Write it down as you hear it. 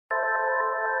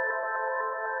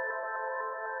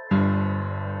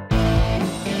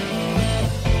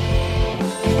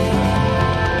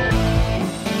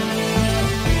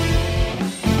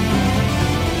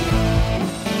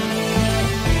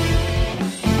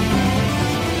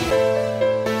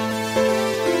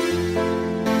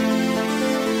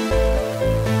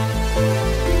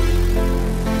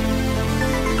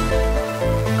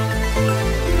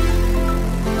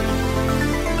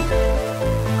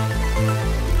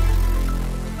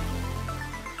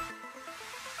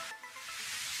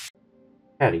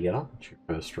Howdy All, it's your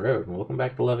host Road, and welcome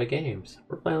back to Lovettgamez.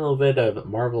 We're playing a little bit of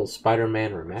Marvel's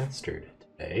Spider-Man Remastered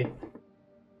today.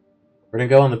 We're going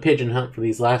to go on the pigeon hunt for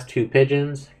these last two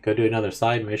pigeons, go do another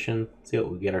side mission, see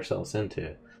what we get ourselves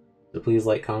into. So please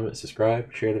like, comment,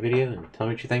 subscribe, share the video, and tell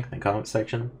me what you think in the comment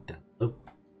section down below.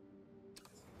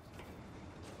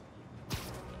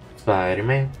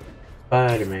 Spider-Man,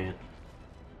 Spider-Man,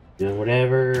 doing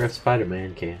whatever a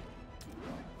Spider-Man can.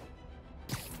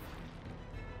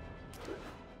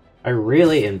 I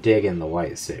really am digging the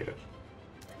white suit.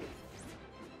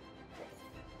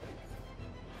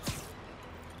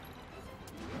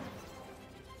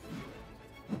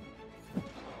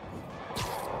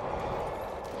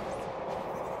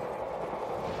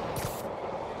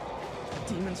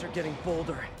 Demons are getting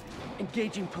bolder,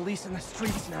 engaging police in the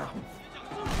streets now.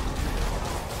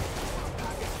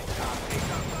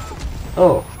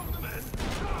 Oh.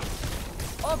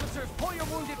 Officers, pull your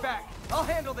wounded back. I'll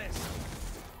handle this.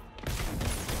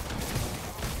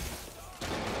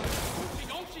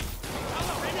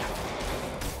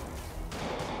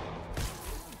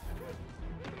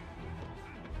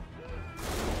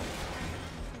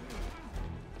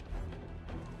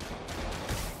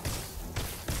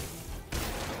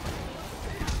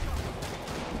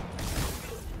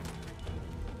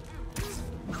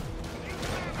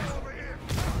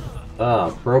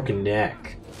 Oh, broken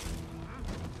neck.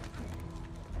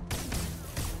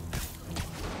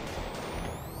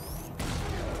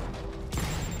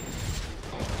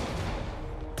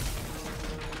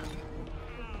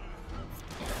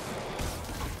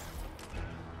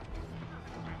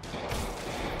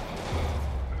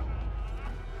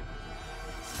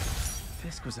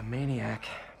 Fisk was a maniac,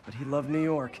 but he loved New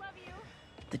York.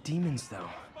 The demons, though,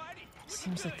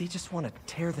 seems like they just want to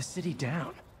tear the city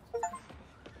down.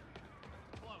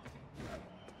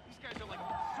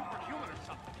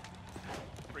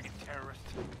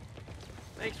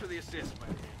 Thanks for the assist, my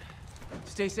man.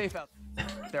 Stay safe out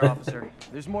there, officer.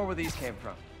 There's more where these came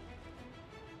from.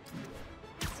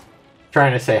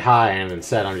 Trying to say hi, and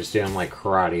instead I'm just doing like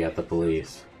karate at the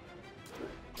police.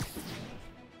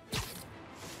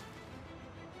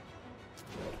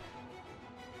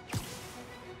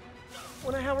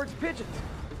 One of Howard's pigeons.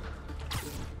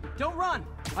 Don't run!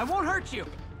 I won't hurt you!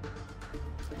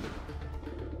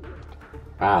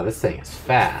 Ah, this thing is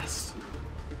fast.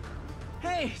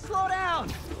 Hey, slow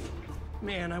down!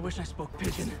 Man, I wish I spoke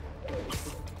pigeon.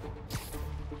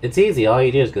 It's easy, all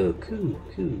you do is go coo,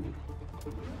 coo.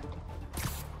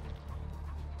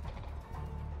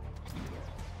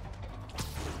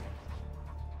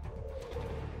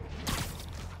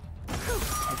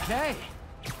 Okay.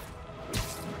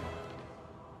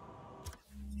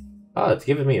 Oh, it's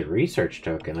giving me a research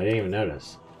token. I didn't even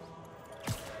notice.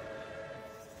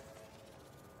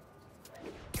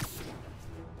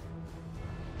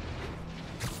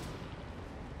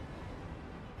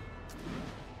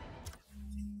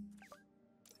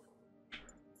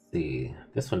 See,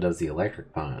 this one does the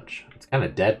electric punch. It's kind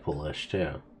of Deadpoolish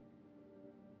too.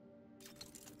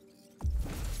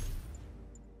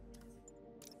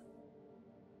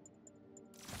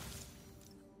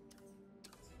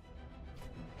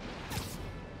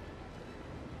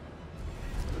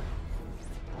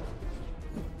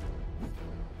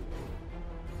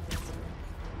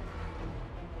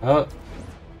 Oh,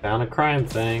 found a crime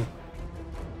thing.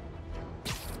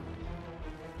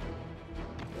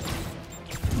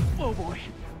 Oh boy.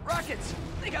 Rockets!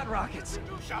 They got rockets!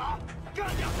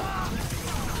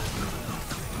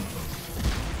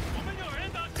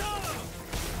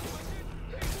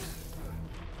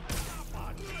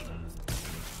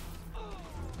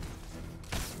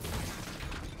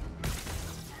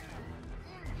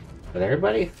 But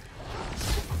everybody?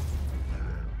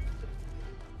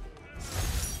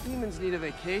 Demons need a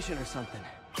vacation or something.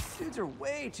 Dudes are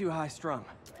way too high-strung.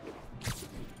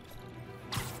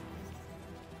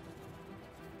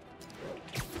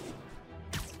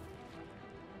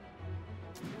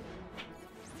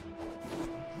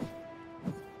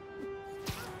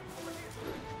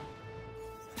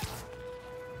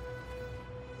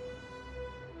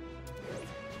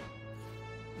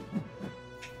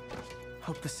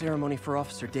 Hope the ceremony for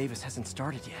Officer Davis hasn't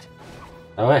started yet.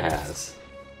 Oh, it has.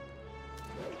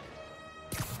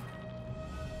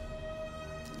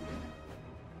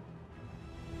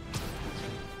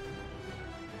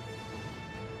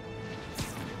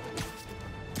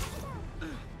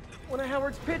 One of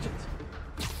Howard's pigeons.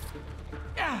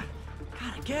 Ah,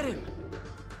 gotta get him.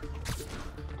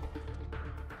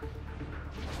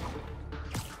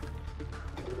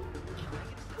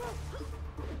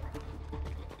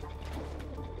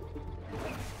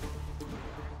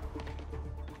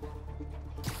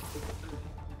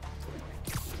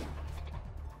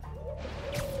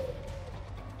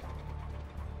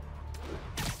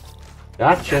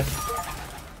 Gotcha.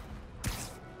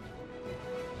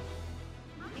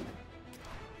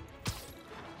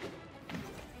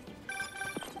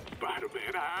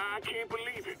 Spider-Man, I can't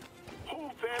believe it.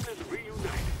 Whole family's reunited.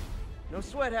 No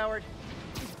sweat, Howard.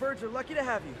 These birds are lucky to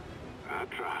have you. I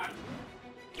tried.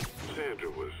 Sandra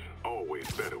was always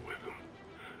better with them.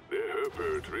 They're her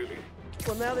birds, really.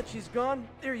 Well, now that she's gone,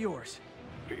 they're yours.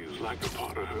 Feels like a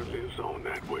part of her lives on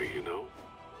that way, you know?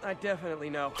 I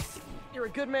definitely know. You're a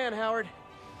good man, Howard.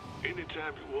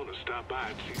 Anytime you want to stop by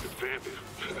and see the family,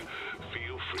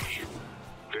 feel free.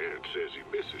 Dad says he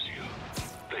misses you.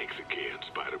 Thanks again,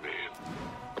 Spider-Man.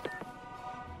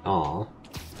 Aw.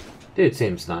 Dude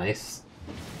seems nice.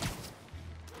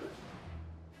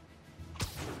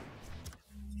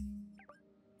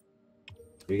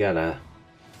 We got a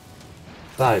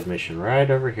side mission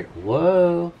right over here.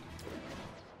 Whoa.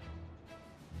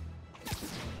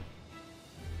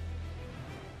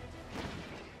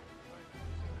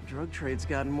 Drug trade's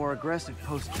gotten more aggressive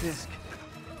post-Fisk.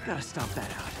 Gotta stop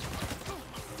that out.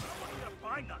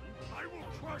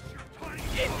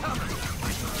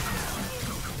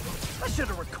 I should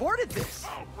have recorded this.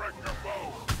 I'll break your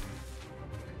bow.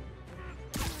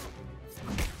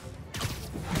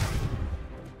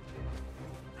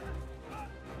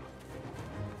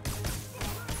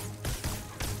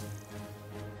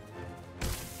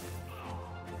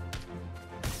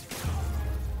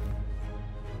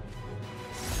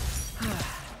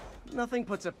 Nothing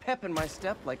puts a pep in my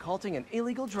step like halting an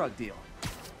illegal drug deal.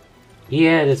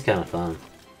 Yeah, it is kind of fun.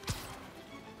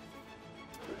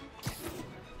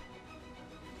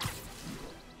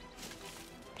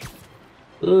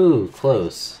 Ooh,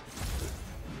 close.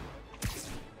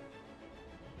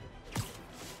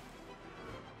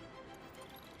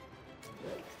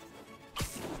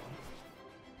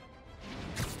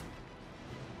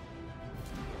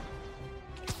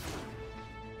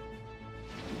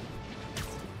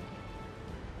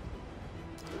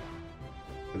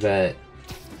 That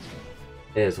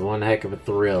is one heck of a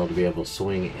thrill to be able to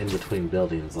swing in between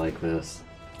buildings like this.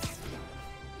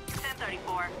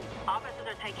 1034. Officers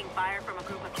are taking fire from a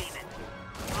group of demons.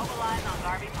 Mobilize on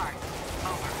Garvey Park.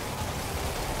 Over.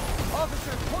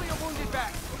 Officers, pull your wounded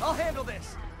back. I'll handle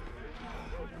this.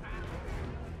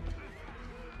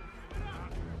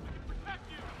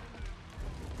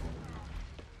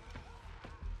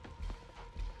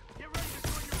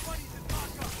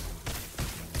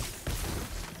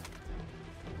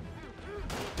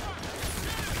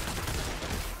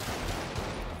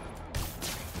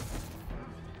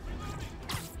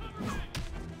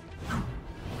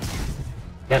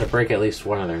 Gotta break at least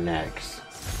one of their necks.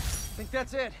 Think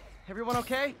that's it. Everyone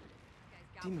okay?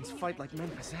 Demons fight like men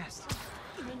possessed.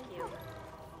 Thank you.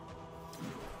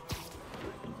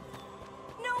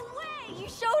 No way! You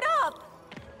showed up!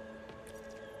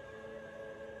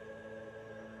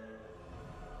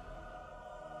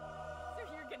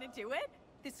 So you're gonna do it?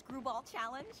 The screwball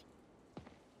challenge?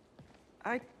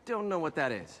 I don't know what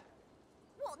that is.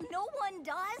 Well, no one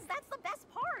does. That's the best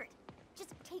part.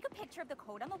 Just take a picture of the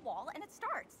code on the wall and it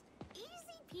starts.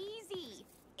 Easy peasy.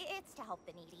 It's to help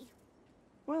the needy.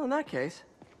 Well, in that case.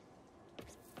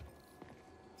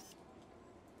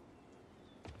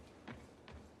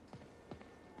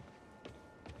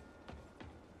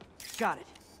 Got it.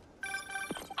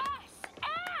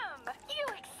 SM! You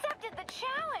accepted the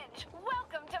challenge!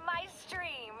 Welcome to my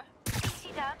stream!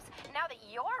 PC Dubs, now that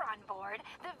you're on board,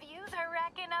 the views are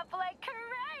racking up like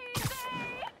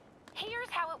crazy! Here's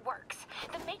how it works.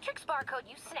 The Matrix barcode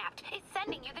you snapped is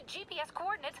sending you the GPS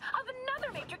coordinates of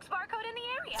another Matrix barcode in the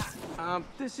area.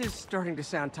 This is starting to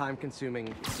sound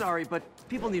time-consuming. Sorry, but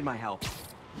people need my help.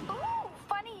 Ooh,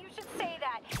 funny you should say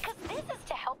that, because this is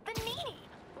to help the needy.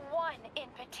 One in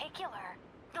particular.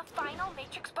 The final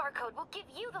Matrix barcode will give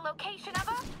you the location of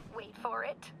a... wait for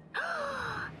it.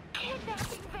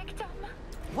 Kidnapping victim.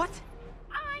 What?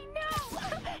 I know!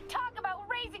 Talk about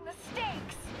raising the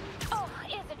stakes! Oh,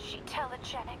 isn't she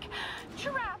telegenic?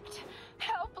 Trapped.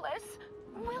 Helpless.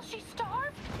 Will she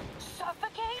starve?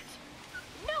 Suffocate?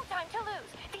 No time to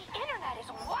lose. The internet is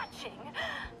watching.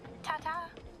 Ta-ta.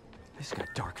 This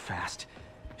got dark fast.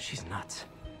 She's nuts.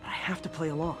 But I have to play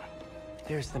along.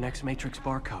 There's the next Matrix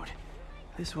barcode.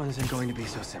 This one isn't going to be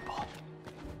so simple.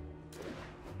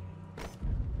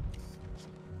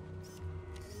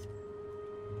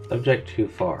 Subject too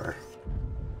far.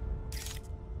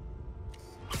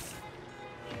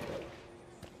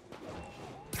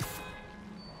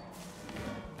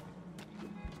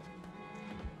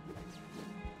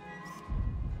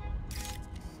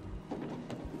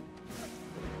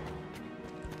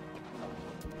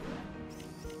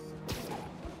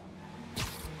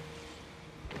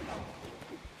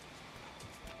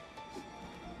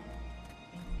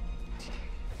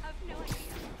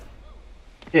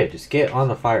 Yeah, just get on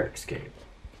the fire escape.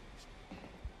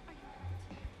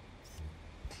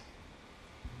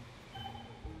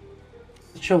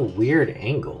 Such a weird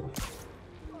angle.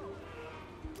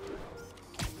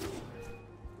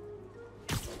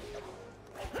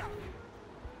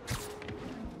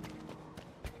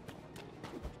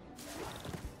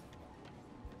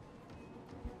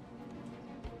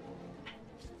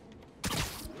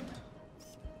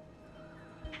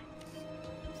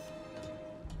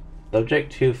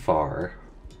 Subject too far.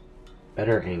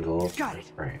 Better angle. Got it.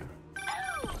 Frame.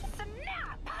 Oh,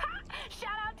 snap!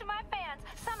 Shout out to my fans,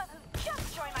 some of who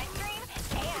just joined my stream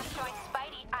and joined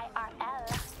Spidey IRL.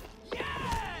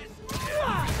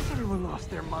 Everyone lost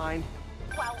their mind.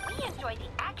 While we enjoy the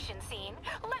action scene,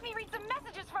 let me read some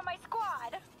messages from my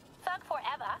squad. Thug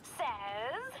Forever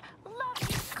says, "Love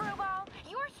you, Screwball.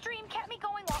 Your stream kept me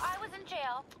going while I was in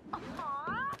jail."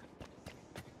 Aww.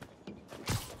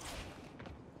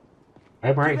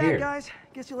 I'm right Too bad, here. guys.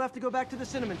 Guess you'll have to go back to the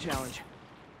cinnamon challenge.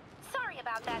 Sorry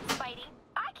about that, Spidey.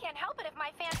 I can't help it if my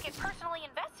fans get personally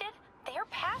invested. They're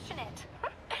passionate.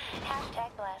 Hashtag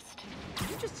blessed. Did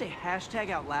you just say hashtag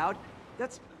out loud?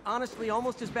 That's honestly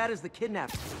almost as bad as the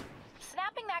kidnapping.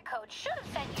 Snapping that code should have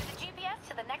sent you the GPS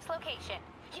to the next location.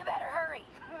 You better hurry.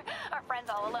 Our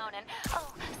friend's all alone and,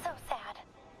 oh, so sad.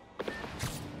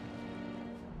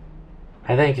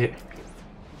 I think you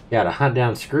gotta hunt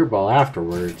down Screwball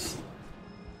afterwards.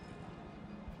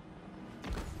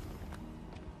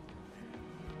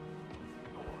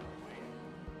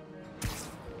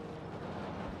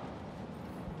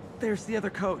 There's the other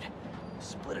code.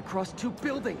 Split across 2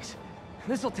 buildings.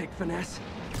 This'll take finesse.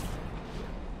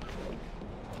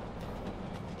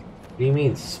 What do you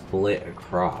mean split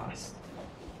across?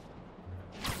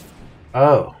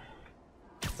 Oh.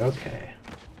 Okay.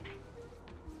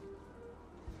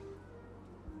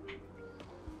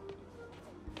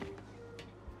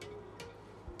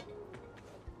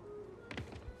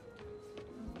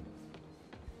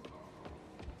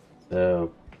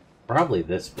 So, probably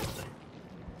this building.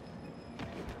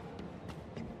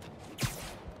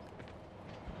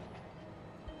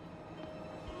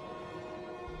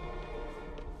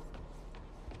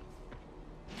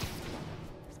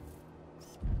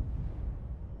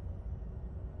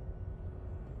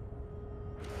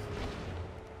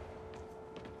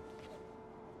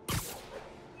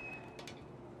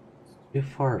 Too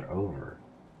far over.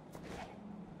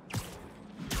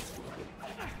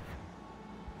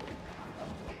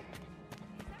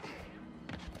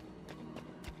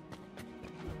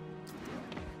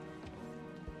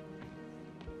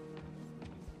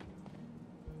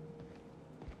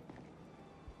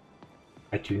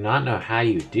 I do not know how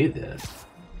you do this.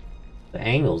 The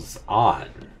angle's odd.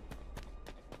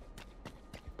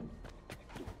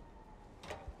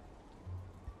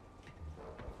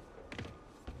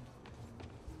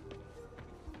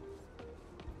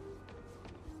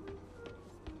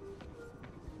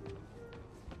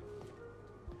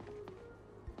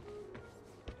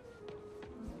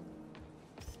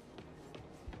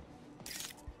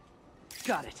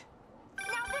 Got it.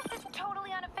 Now this is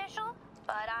totally unofficial,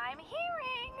 but I'm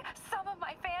hearing some of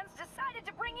my fans decided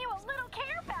to bring you a little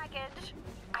care package.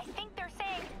 I think they're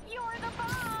saying you're the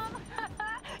bomb.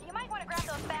 You might want to grab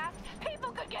those fast.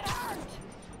 People could get hurt.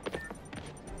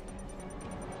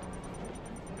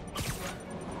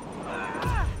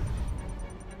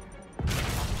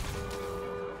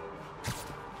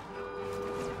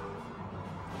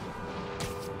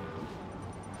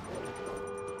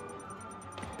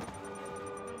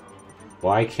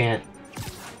 Why can't...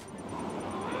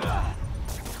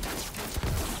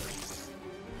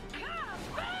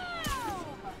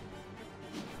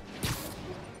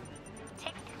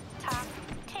 Tick tock,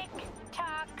 tick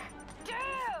tock. Dude,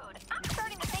 I'm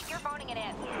starting to think you're phoning it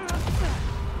in.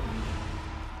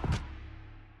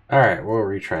 Alright, we'll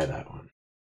retry that one.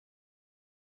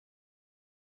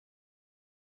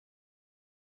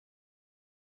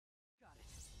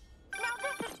 Now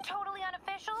this is totally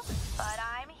unofficial, but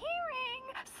I'm hearing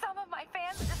some of my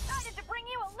fans decided to bring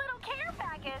you a little care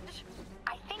package.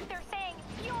 I think they're saying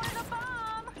you're the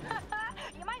bomb.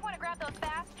 You might want to grab those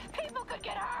fast. People could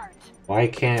get hurt. Why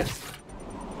can't...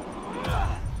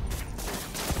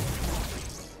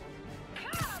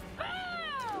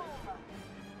 Kaboom!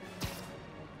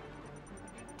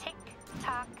 Tick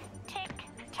tock, tick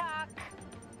tock.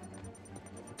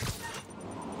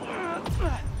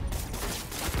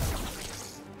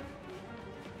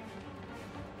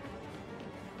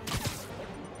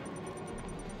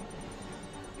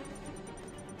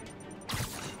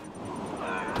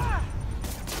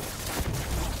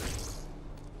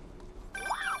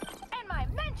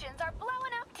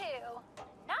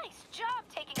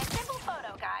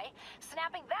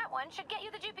 Snapping that one should get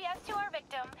you the GPS to our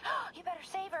victim. You better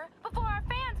save her before our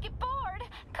fans get bored.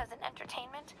 Cause in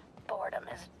entertainment, boredom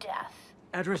is death.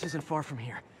 Address isn't far from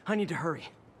here. I need to hurry.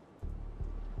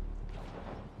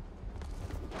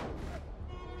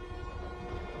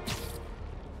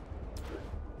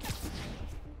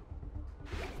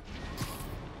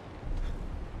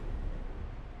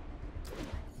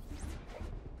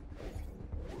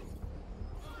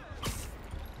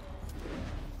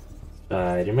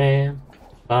 Spider-Man,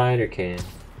 Spider-Can.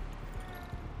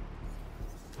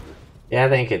 Yeah, I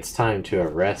think it's time to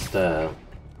arrest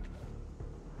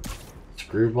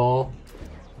Screwball.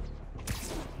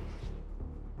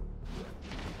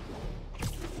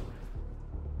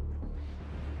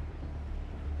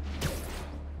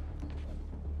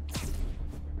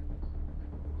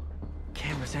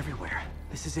 Cameras everywhere.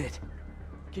 This is it.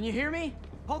 Can you hear me?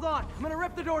 Hold on. I'm gonna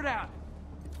rip the door down.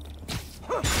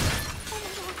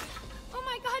 Oh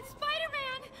my god,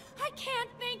 Spider-Man! I can't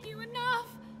thank you enough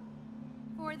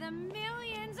for the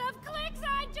millions of clicks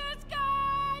I just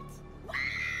got!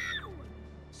 Wow!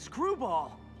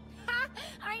 Screwball! Ha!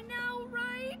 I know,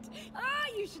 right? Ah,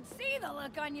 you should see the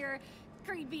look on your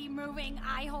creepy moving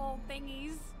eye hole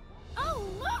thingies. Oh,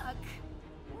 look!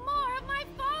 More of my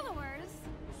followers!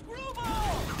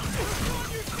 Screwball! You're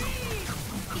on your feet!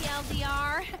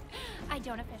 TLDR, I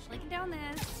don't officially condone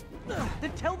this.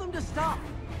 Then tell them to stop.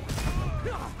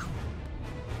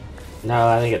 No,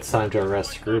 I think it's time to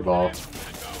arrest Screwball.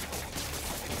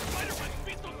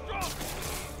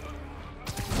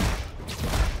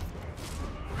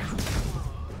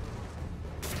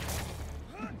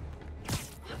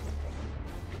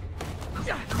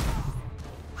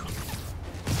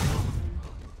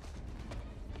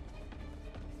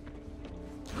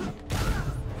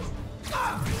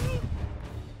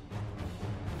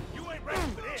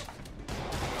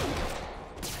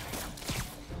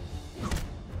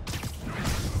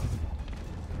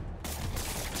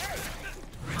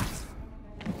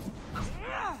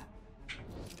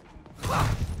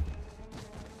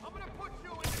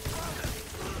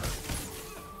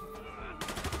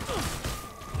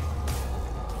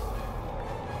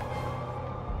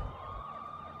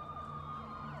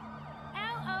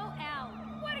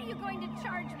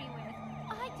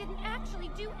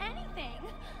 Do anything.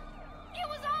 It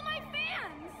was all my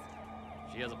fans.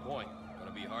 She has a point.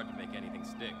 Gonna be hard to make anything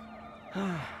stick.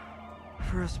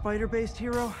 For a spider-based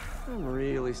hero, I'm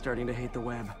really starting to hate the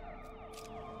web.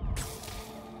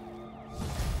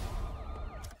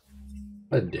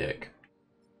 A dick.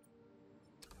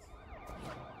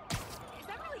 Is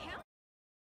that really him?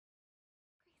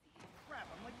 Crap,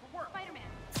 I'm late for work. Spider-Man.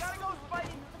 Gotta go,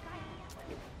 Spidey!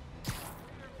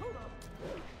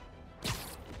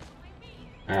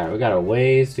 Alright, we got a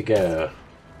ways to go.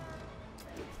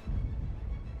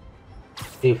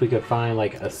 See if we could find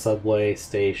like a subway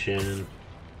station.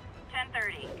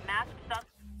 10:30. Masked suspects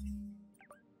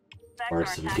Or are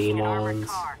some attacking an armored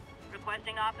demons. car.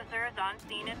 Requesting officers on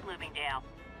scene at Bloomingdale.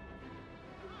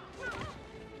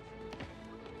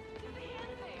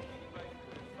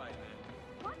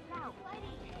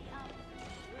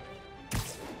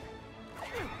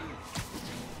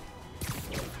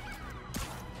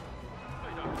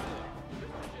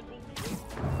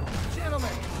 Gentlemen,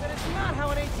 that is not how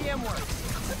an ATM works.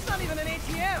 That's not even an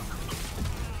ATM.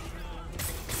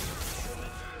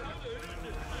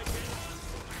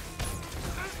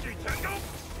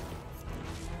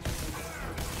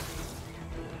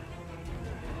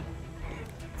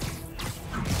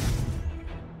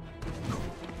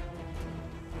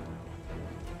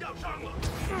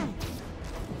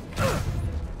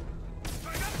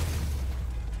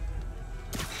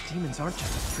 Demons aren't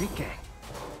just a street gang.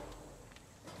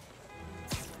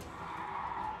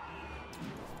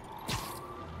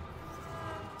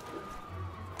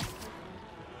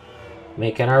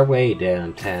 Making our way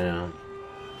downtown.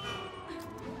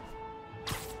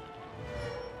 I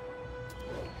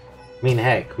mean,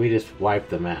 heck, we just wiped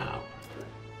them out.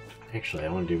 Actually, I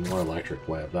want to do more electric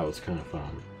web. That was kind of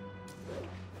fun.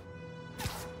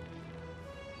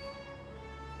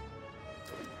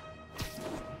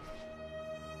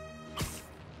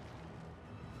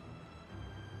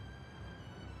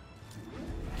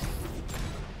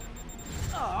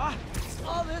 Aw,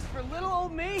 all this for little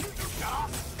old me?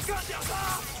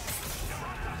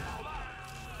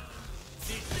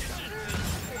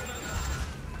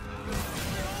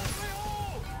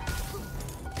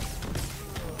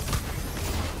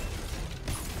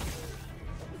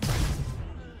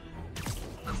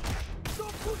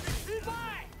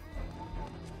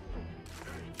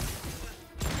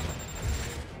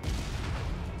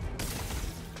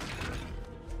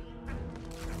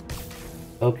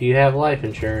 Hope you have life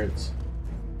insurance.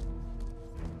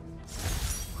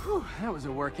 Whew, that was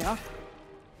a workout.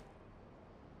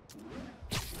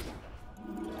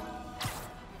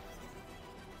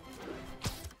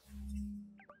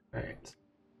 Alright.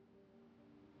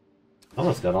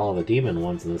 Almost got all the demon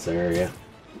ones in this area.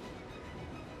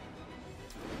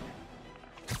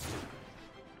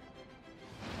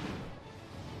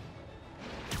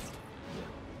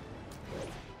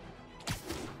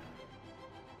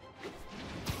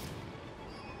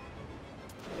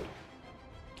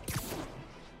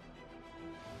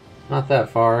 Not that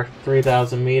far,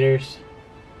 3,000 meters.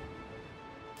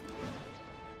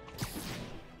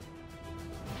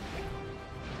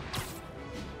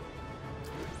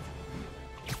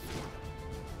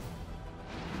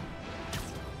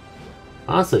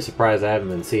 Honestly surprised I haven't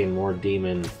been seeing more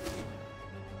demon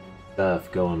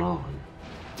stuff going on.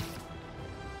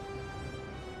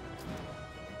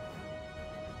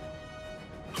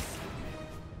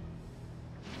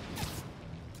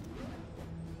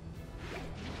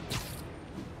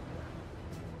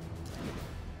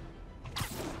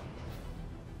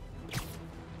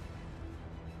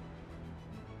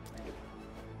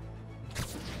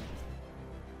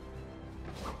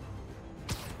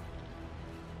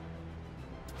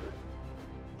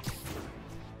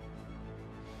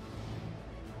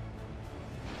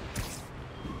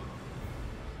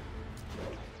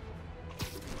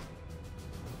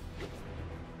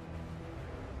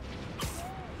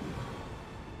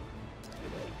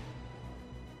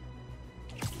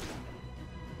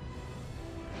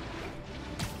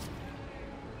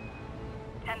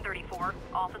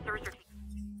 Officers are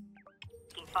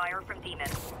taking fire from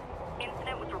demons.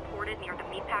 Incident was reported near the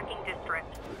meatpacking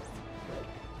district.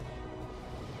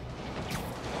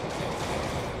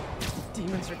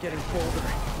 Demons are getting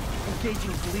bolder.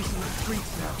 Engaging police in the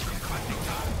streets now.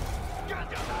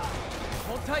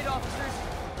 Hold tight, officers.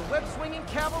 The web-swinging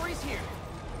cavalry's here.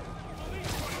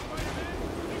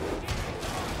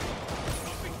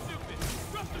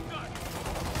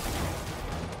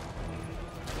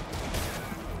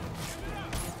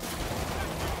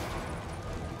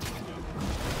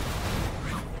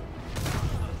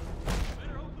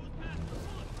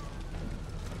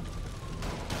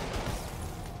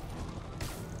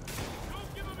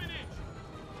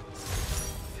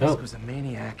 Fisk was a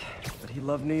maniac, but he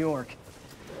loved New York.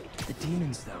 The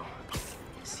demons, though,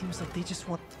 seems like they just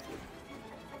want...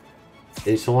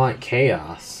 They just want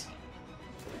chaos.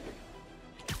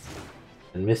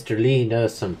 And Mr. Lee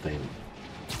knows something.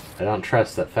 I don't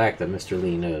trust the fact that Mr.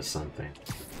 Lee knows something.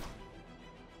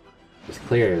 It's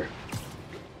clear.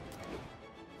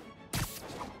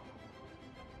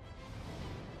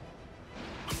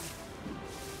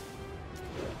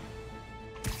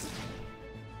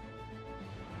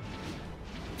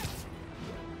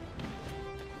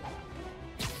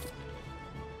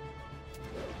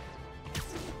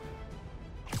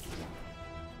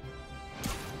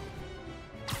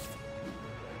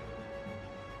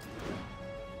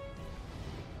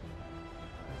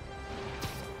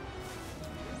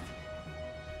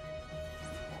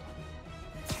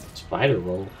 Spider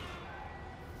roll.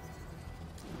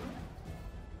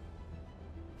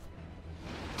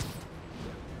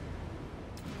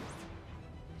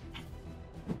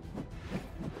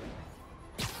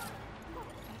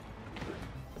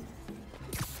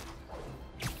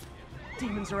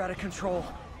 Demons are out of control,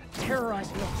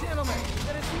 terrorizing them. Gentlemen,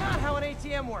 that is not how an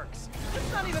ATM works.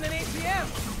 It's not even an ATM.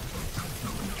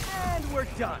 And we're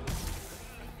done.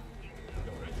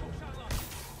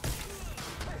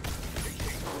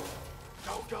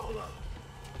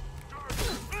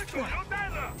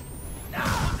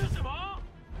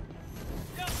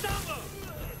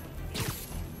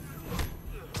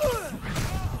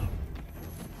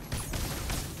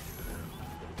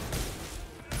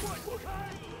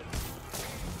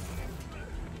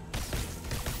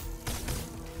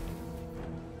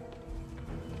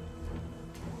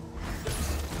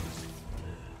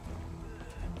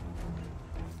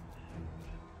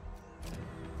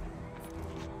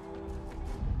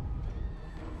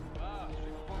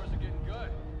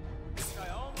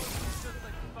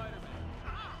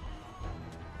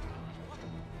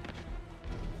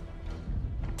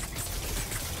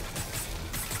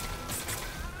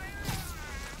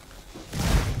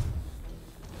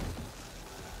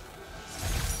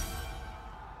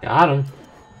 Got him.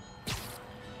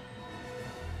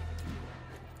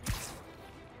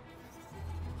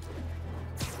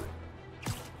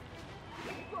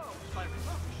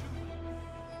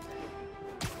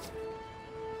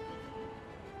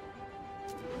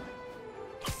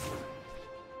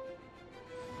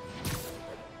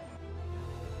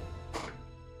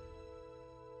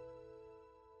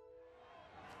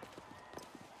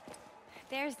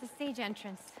 There's the stage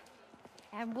entrance.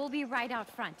 And we'll be right out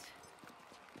front.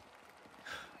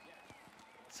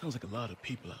 Sounds like a lot of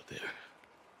people out there.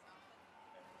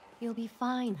 You'll be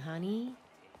fine, honey.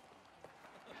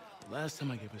 Last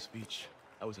time I gave a speech,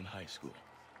 I was in high school.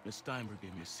 Miss Steinberg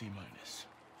gave me a C-.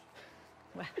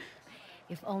 Well,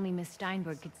 if only Miss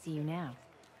Steinberg could see you now.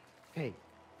 Hey,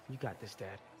 you got this,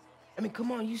 Dad. I mean,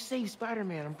 come on, you saved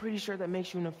Spider-Man. I'm pretty sure that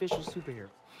makes you an official superhero.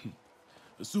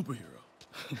 A superhero.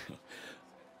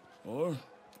 Or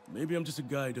maybe I'm just a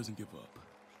guy who doesn't give up.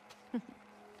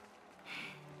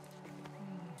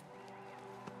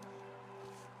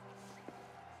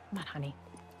 Come on, honey.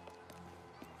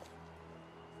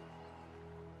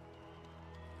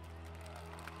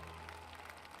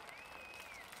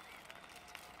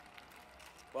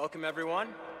 Welcome, everyone.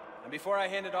 And before I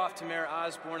hand it off to Mayor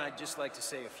Osborn, I'd just like to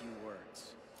say a few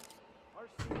words.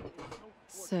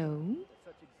 So?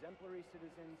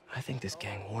 I think this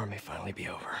gang war may finally be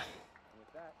over.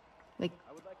 Like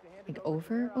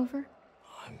over?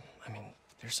 I mean,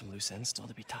 there's some loose ends still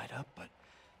to be tied up, but...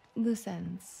 Loose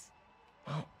ends.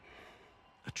 Well,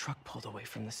 a truck pulled away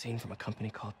from the scene from a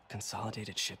company called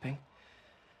Consolidated Shipping.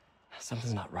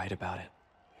 Something's not right about it.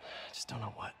 I just don't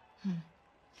know what.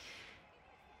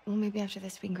 Well, maybe after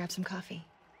this we can grab some coffee.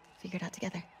 Figure it out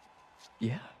together.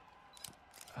 Yeah.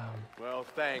 Well,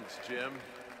 thanks, Jim.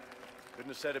 Couldn't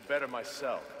have said it better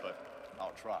myself, but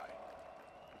I'll try.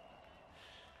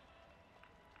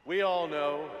 We all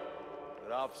know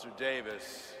that Officer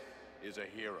Davis is a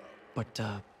hero. But,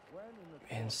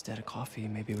 instead of coffee,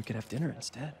 maybe we could have dinner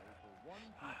instead.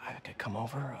 I could come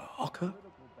over, I'll cook.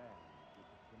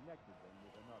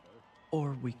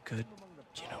 Or we could,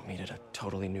 meet at a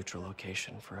totally neutral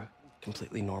location for a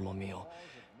completely normal meal,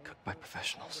 cooked by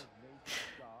professionals.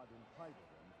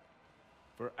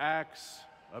 For acts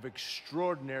of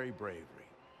extraordinary bravery,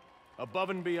 above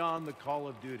and beyond the call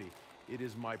of duty, it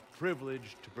is my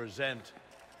privilege to present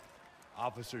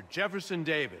Officer Jefferson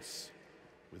Davis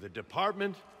with a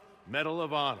Department Medal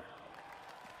of Honor.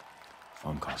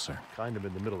 Phone call, sir. Kind of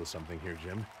in the middle of something here,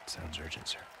 Jim. Sounds urgent,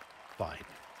 sir. Fine.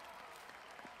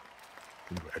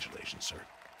 Congratulations, sir.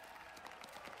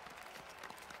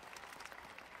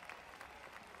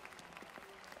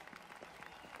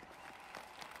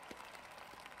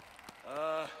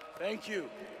 Thank you,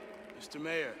 Mr.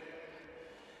 Mayor.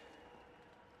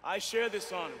 I share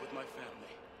this honor with my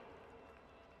family.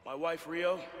 My wife,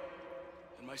 Rio,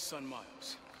 and my son,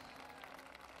 Miles.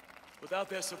 Without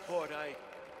their support,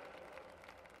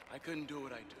 I couldn't do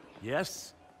what I do.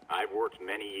 Yes? I've worked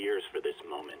many years for this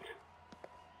moment.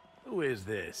 Who is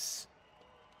this?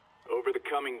 Over the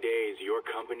coming days, your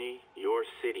company, your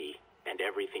city, and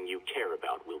everything you care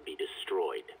about will be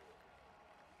destroyed.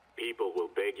 People will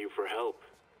beg you for help,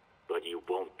 but you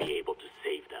won't be able to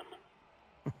save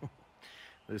them.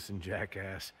 Listen,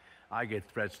 jackass, I get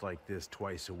threats like this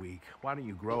twice a week. Why don't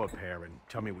you grow a pair and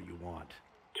tell me what you want?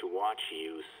 To watch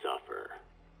you suffer.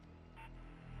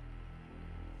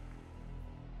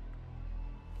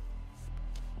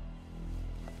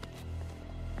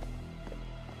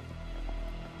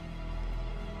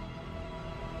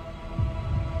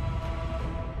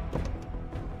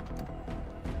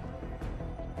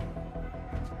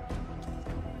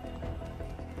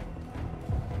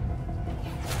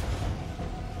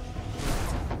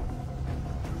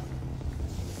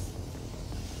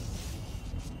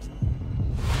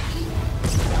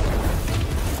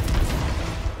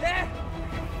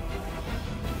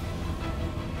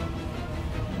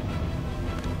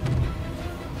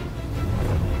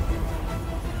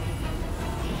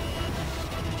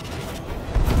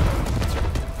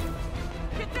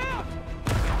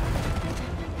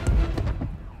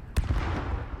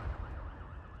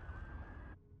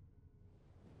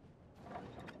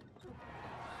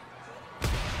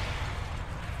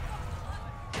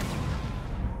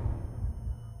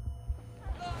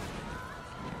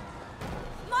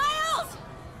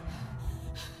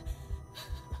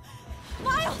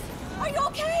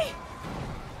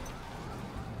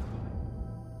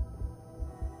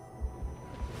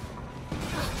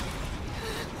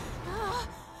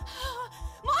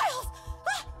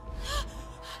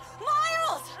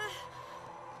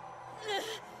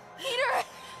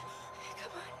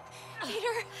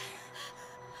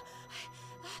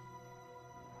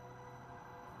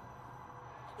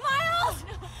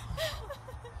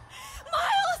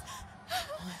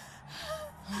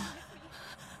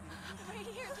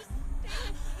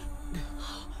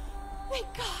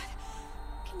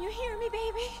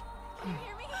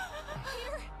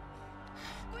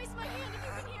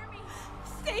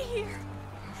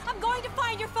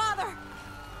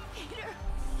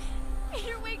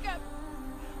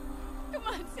 Come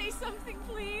on, say something,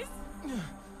 please.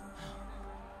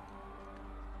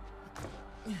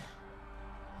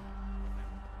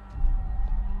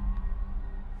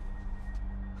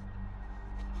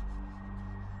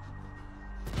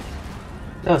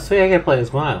 Oh, sweet, I get to play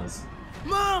as Miles.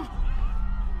 Mom!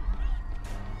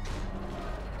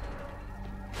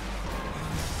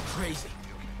 This is crazy.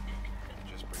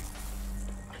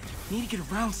 Need to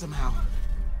get around somehow.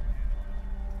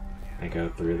 I go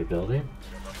through the building.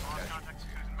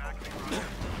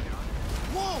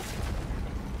 Whoa!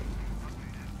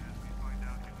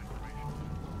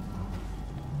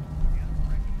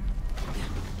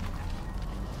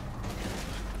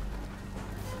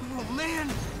 Oh, man!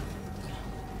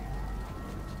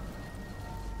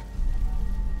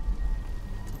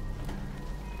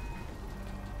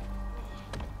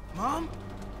 Mom?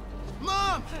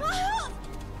 Mom!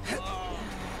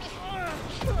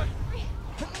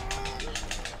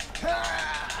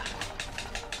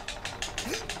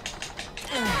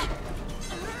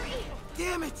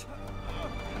 Damn it!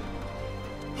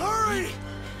 Hurry!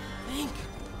 Think.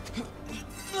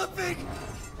 Flipping!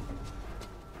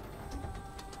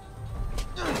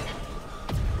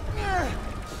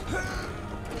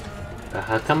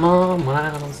 Come on,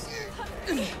 Miles.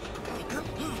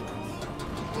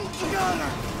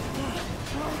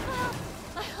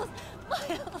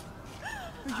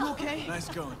 Are you okay? Nice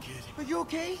going, kid. Are you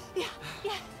okay? Yeah.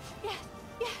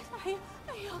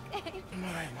 Are you okay? I'm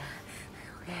alright, Mom.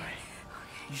 I'm alright.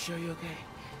 You sure you're okay?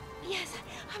 Yes,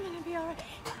 I'm gonna be alright.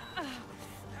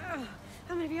 I'm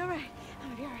gonna be alright.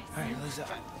 Alright, Lisa,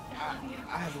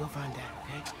 I have to go find Dad,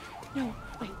 okay? No,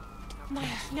 wait.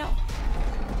 Miles, no.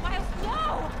 Miles,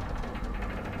 no!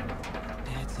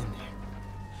 Dad's in there.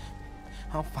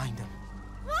 I'll find him.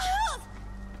 Miles!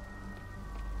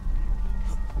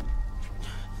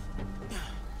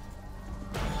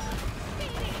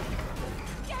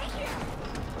 Stay here!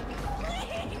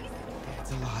 Please!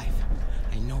 Dad's alive.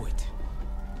 I know it.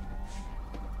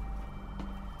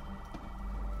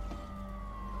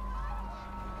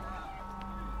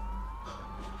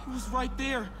 He was right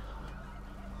there.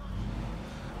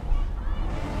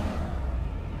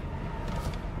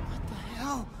 What the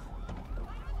hell?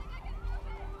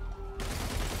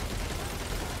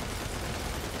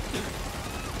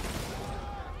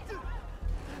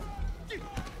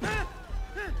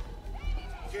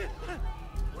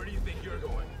 Where do you think you're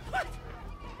going? What?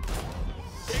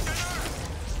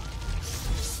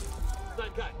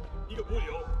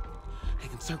 I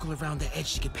can circle around the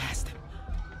edge to get past him.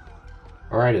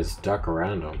 Alright, just duck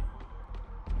around him.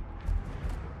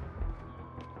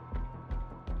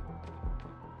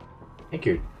 I think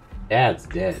your dad's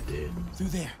dead, dude. Through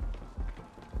there.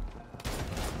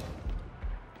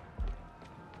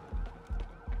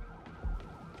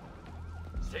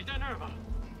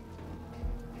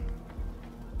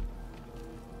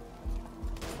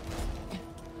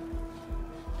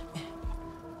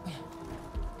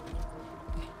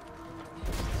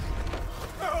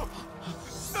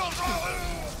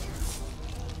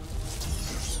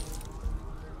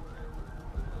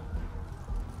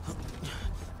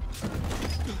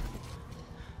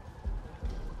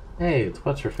 Hey, it's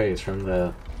what's her face from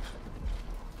the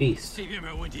Beast. 这边没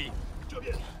有问题，这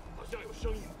边好像有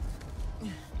声音。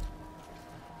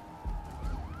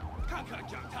看看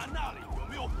讲坛那里有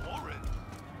没有活人。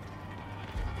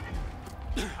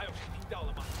还有谁听到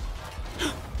了吗？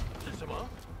是什么？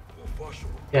我发誓。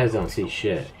You guys don't see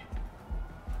shit.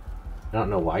 I don't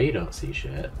know why you don't see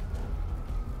shit.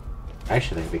 I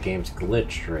actually think the game's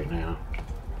glitched right now.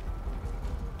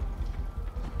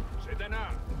 谁在那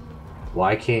儿？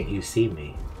 Why can't you see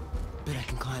me? Bet I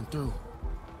can climb through.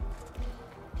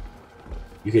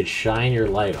 You could shine your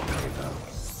light on me, though.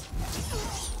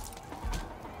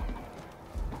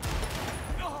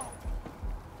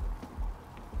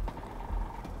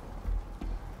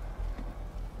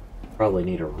 Probably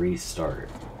need a restart.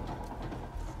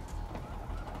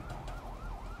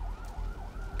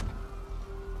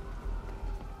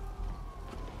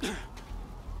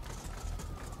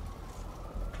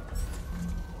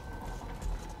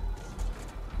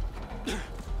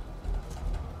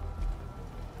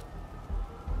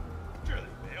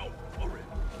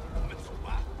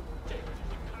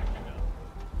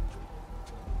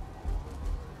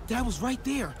 Dad was right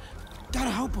there. Gotta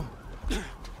help him.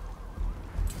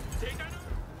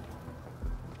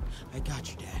 I got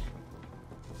you, Dad.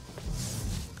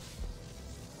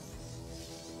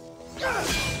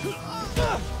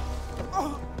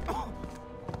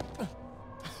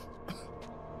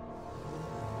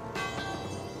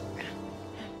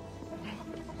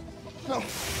 No.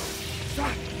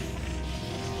 Stop.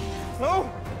 No.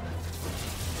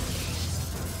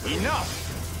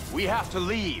 Enough! We have to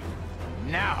leave.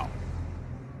 Now!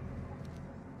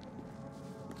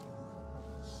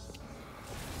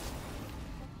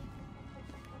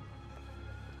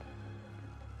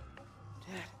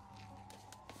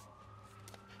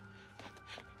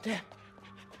 Dad.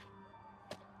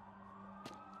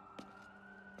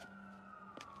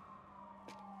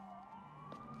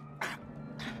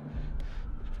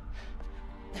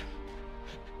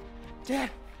 Dad!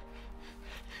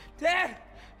 Dad!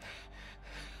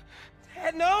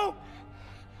 Dad, no!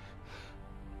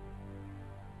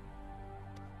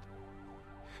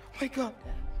 Wake up,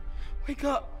 Dad. Wake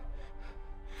up.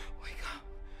 Wake up.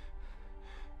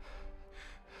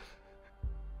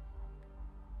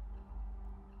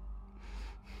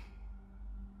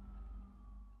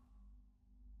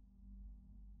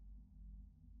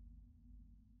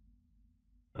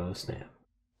 Oh, snap.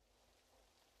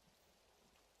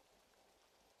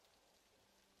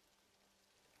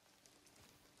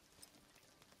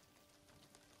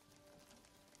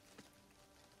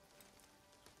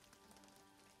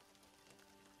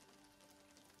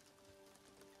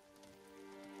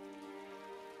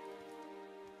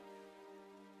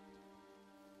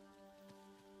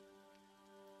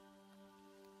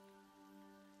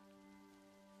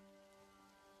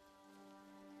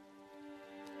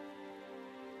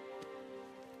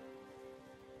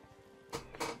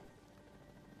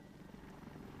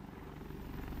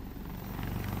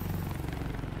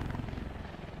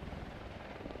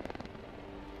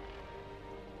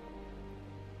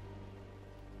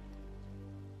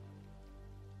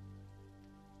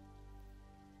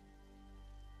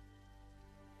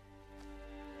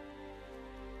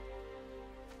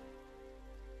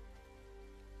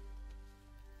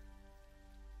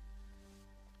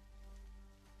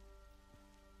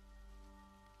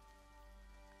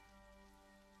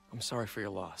 I'm sorry for your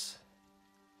loss.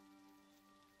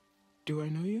 Do I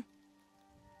know you?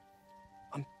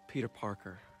 I'm Peter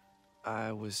Parker.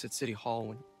 I was at City Hall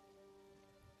when...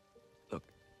 Look,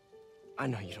 I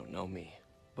know you don't know me,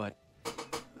 but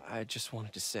I just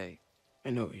wanted to say... I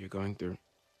know what you're going through.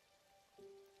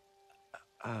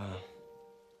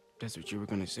 That's what you were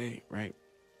gonna say, right?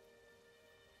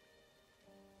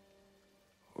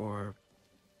 Or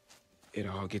it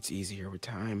all gets easier with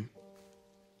time.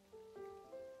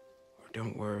 Or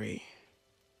don't worry.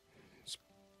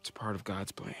 It's part of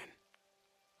God's plan.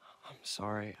 I'm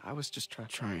sorry. I was just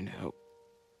trying to help.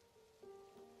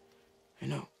 I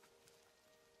know.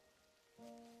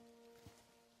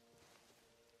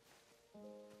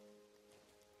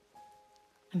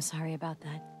 I'm sorry about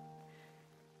that.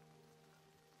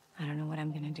 I don't know what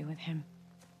I'm gonna do with him.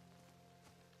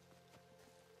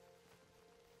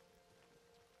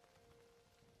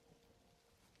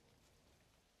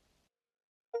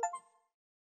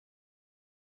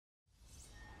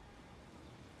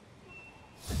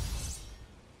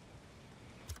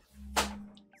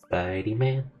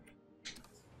 Spidey-Man.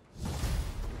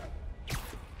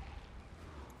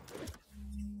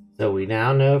 So we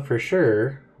now know for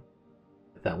sure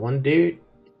that one dude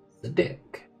is a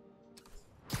dick.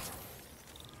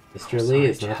 Mr. Lee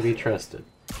is not to be trusted.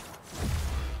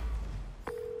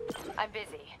 I'm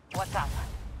busy. What's up?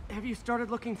 Have you started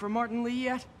looking for Martin Lee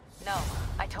yet? No,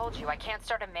 I told you I can't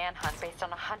start a manhunt based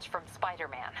on a hunch from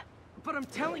Spider-Man. But I'm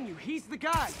telling you, he's the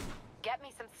guy. Get me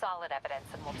some solid evidence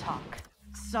and we'll talk.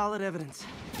 Solid evidence.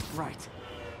 Right.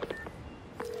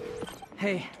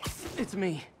 Hey, it's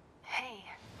me. Hey,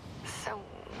 so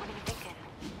what are you thinking?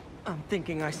 I'm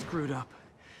thinking I screwed up.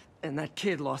 And that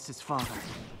kid lost his father.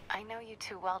 I know you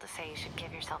too well to say you should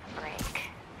give yourself a break.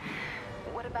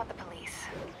 What about the police?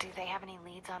 Do they have any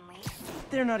leads on Lee?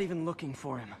 They're not even looking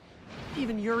for him.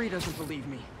 Even Yuri doesn't believe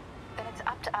me. Then it's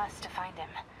up to us to find him.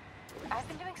 I've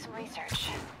been doing some research.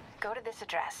 Go to this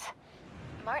address.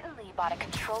 Martin Lee bought a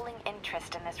controlling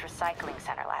interest in this recycling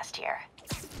center last year.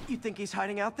 You think he's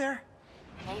hiding out there?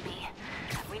 Maybe.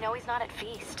 We know he's not at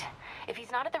Feast. If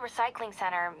he's not at the recycling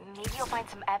center, maybe you'll find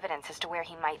some evidence as to where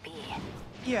he might be.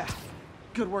 Yeah.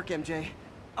 Good work, MJ.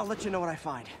 I'll let you know what I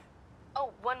find.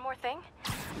 Oh, one more thing.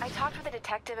 I talked with a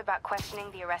detective about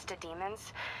questioning the arrested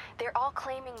demons. They're all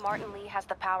claiming Martin Lee has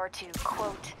the power to,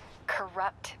 quote,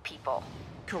 corrupt people.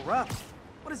 Corrupt?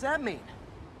 What does that mean?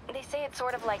 They say it's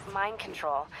sort of like mind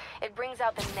control. It brings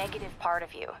out the negative part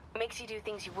of you. Makes you do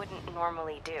things you wouldn't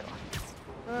normally do.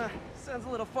 Sounds a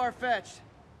little far-fetched.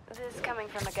 This coming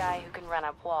from a guy who can run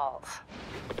up walls.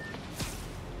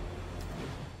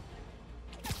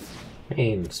 I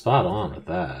mean, spot on with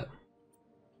that.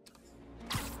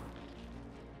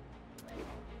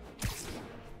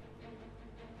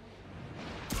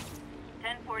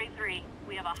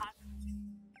 We have a hostage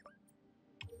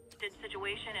situation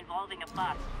situation involving a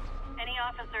bus. Any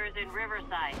officers in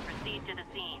Riverside, proceed to the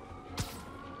scene.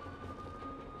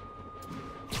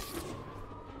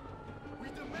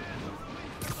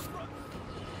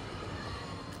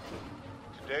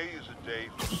 Today is a day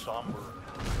for somber.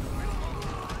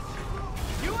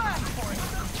 You asked for it!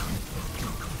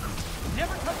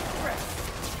 Never touch the grass!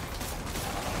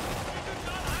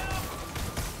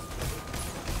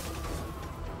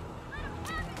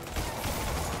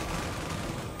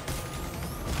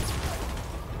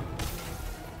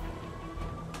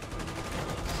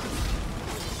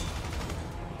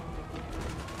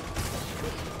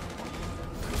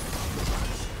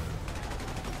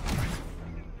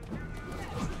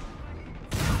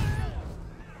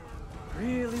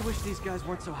 Really wish these guys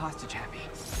weren't so hostage happy.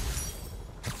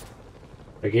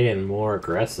 They're getting more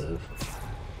aggressive.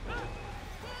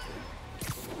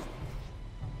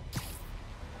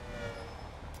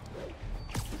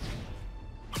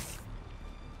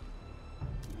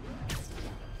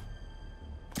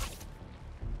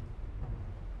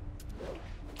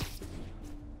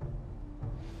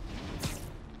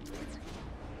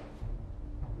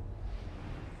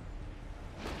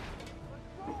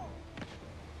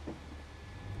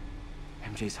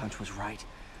 MJ's hunch was right.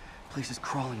 Place is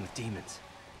crawling with demons.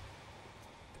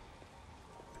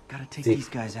 Gotta take these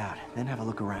guys out, then have a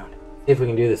look around. See if we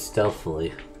can do this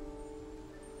stealthily.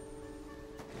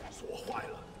 锁坏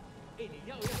了，哎，你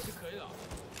要就可以了，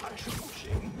还是不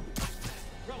行。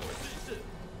让我试一试。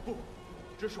不，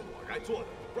这是我该做的，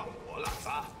让我来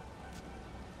吧。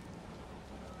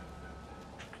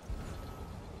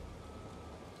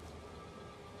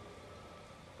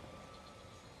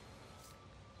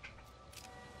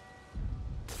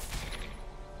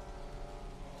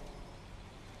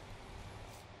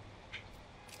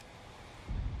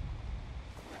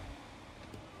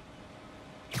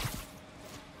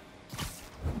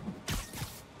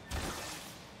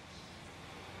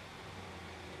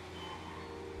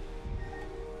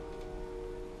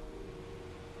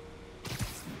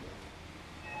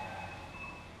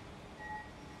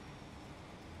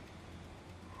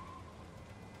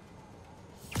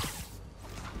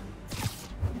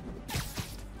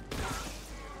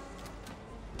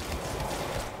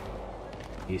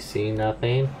You see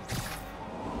nothing?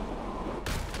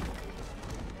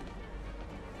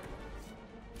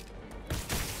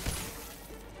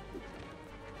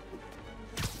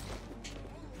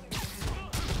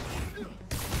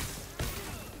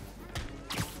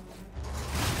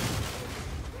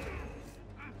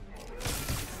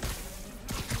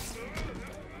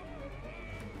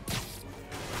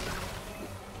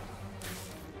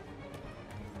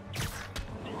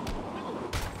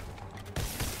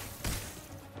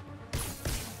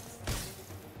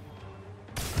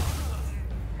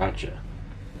 Gotcha.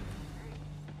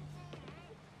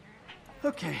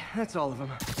 Okay, that's all of them.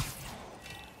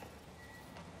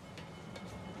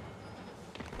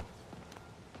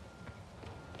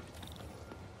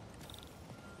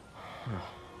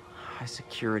 High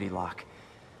security lock.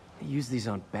 They use these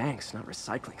on banks, not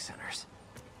recycling centers.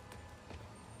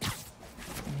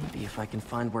 Maybe if I can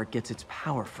find where it gets its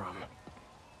power from.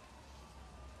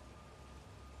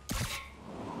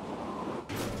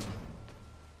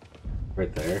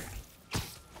 Right there.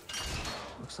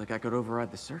 Looks like I could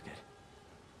override the circuit.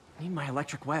 Need my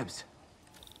electric webs.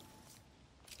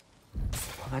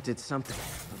 Well, that did something.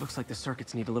 It looks like the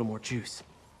circuits need a little more juice.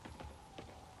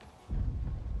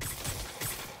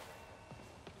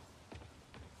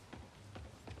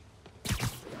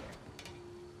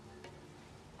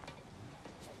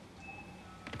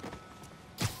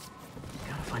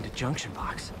 Gotta find a junction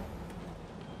box.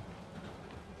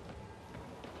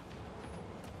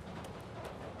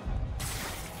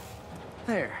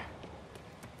 There.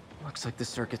 Looks like the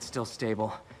circuit's still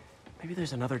stable. Maybe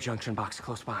there's another junction box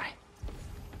close by.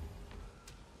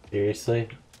 Seriously?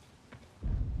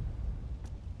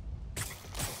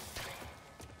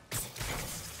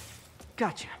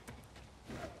 Gotcha.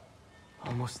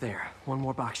 Almost there. One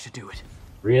more box should do it.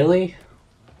 Really?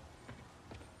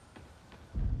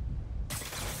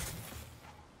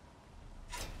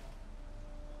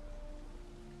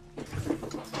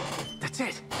 That's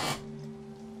it!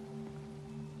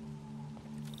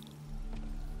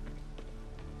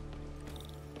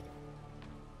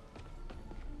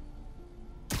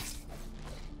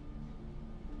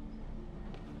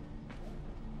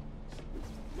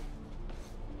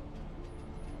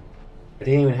 I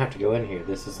didn't even have to go in here.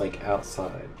 This is like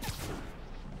outside.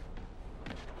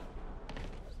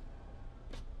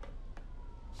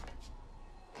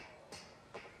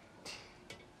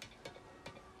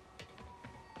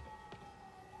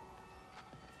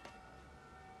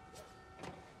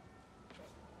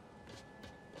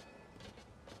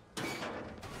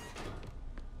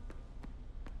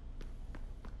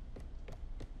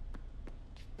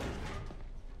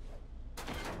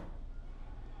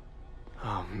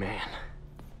 man.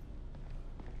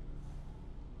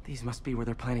 These must be where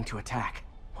they're planning to attack.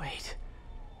 Wait,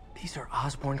 these are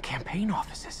Osborn campaign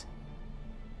offices.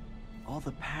 All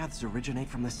the paths originate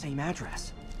from the same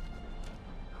address.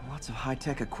 Lots of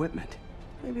high-tech equipment.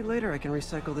 Maybe later I can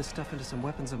recycle this stuff into some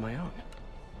weapons of my own.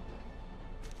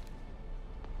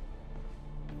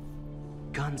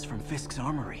 Guns from Fisk's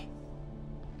armory.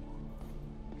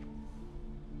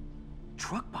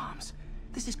 Truck bombs?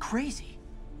 This is crazy.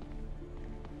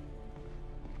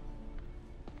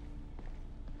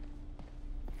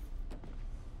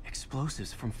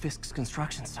 Explosives from Fisk's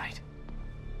construction site.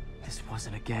 This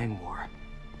wasn't a gang war.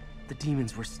 The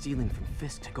demons were stealing from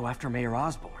Fisk to go after Mayor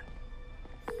Osborn.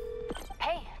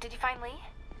 Hey, did you find Lee?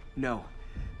 No,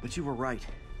 but you were right.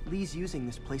 Lee's using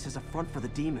this place as a front for the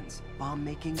demons. Bomb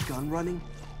making, gun running.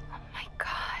 Oh my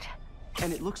god.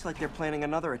 And it looks like they're planning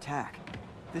another attack.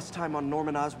 This time on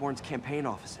Norman Osborn's campaign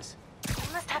offices.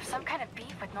 They must have some kind of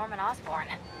beef with Norman Osborn.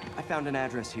 I found an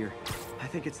address here. I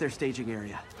think it's their staging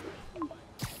area.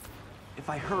 If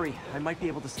I hurry, I might be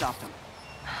able to stop them.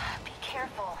 Be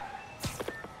careful.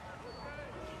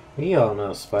 We all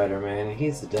know Spider-Man.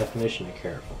 He's the definition of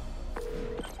careful.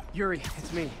 Yuri,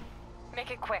 it's me.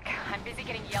 Make it quick. I'm busy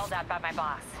getting yelled at by my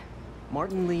boss.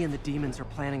 Martin Lee and the demons are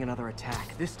planning another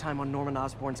attack, this time on Norman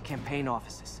Osborn's campaign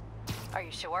offices. Are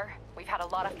you sure? We've had a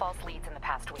lot of false leads in the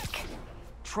past week.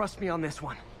 Trust me on this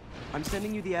one. I'm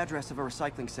sending you the address of a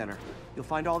recycling center. You'll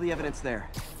find all the evidence there.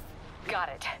 Got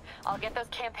it. I'll get those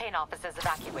campaign offices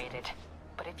evacuated.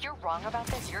 But if you're wrong about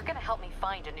this, you're gonna help me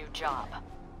find a new job.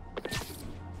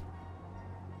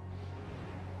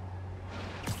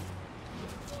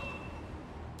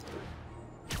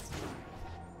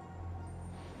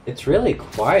 It's really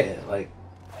quiet, like,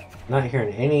 not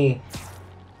hearing any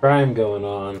crime going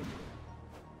on.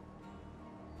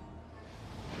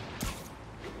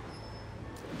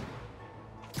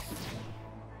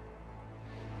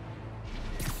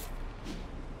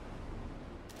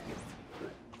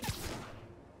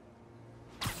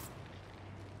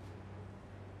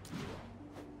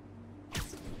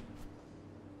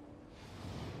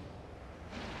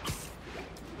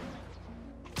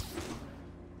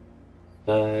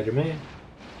 Spider-Man.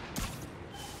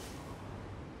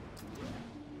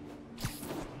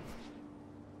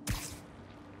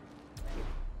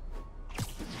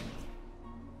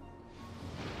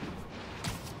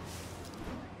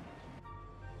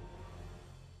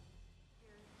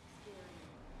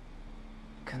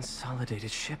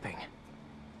 Consolidated shipping.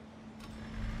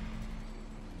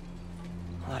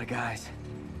 A lot of guys.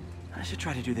 I should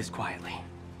try to do this quietly,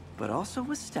 but also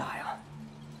with style.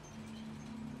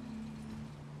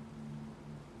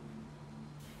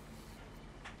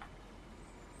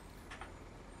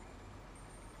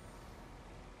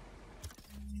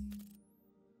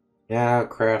 Now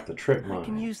craft the trip I mine.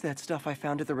 can use that stuff I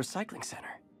found at the recycling center.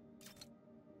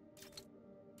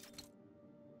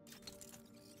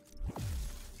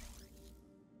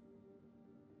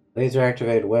 Laser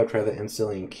activated web trap that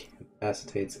instantly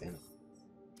incapacitates in.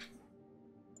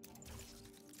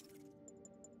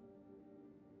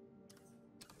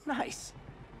 Nice.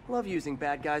 Love using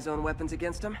bad guys' own weapons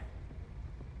against them.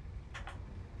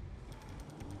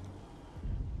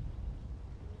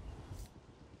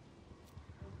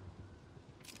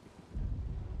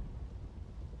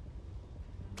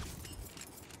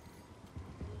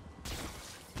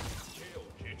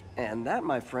 And that,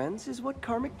 my friends, is what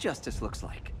karmic justice looks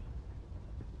like.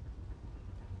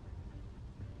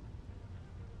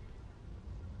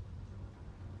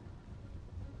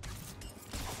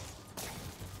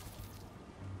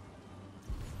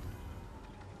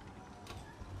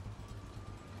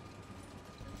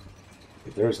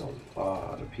 There's a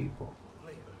lot of people.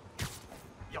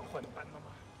 要换班了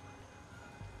吗？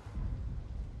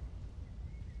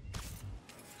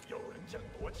有人想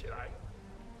躲起来。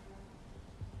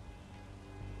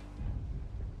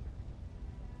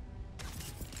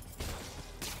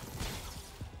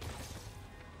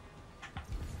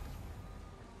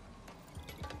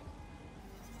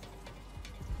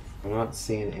 I'm not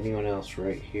seeing anyone else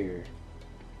right here.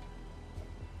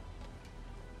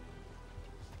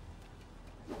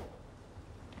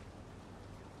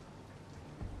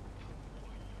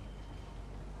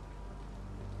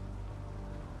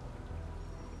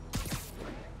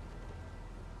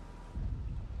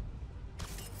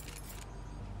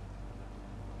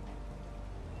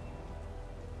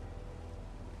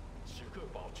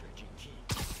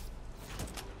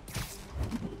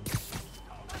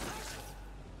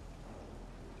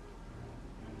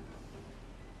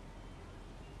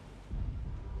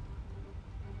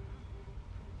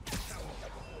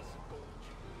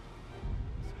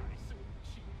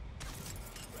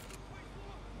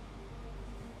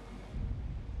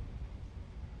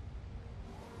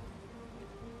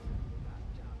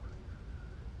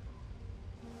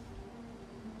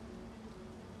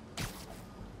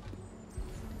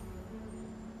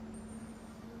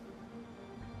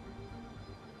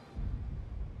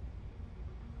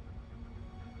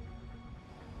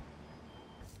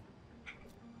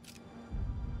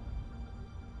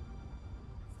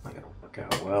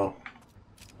 work out well.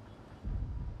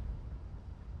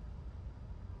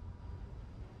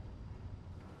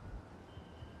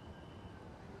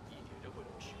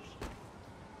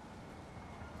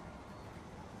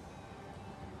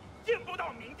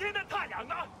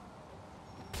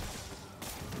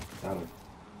 That would...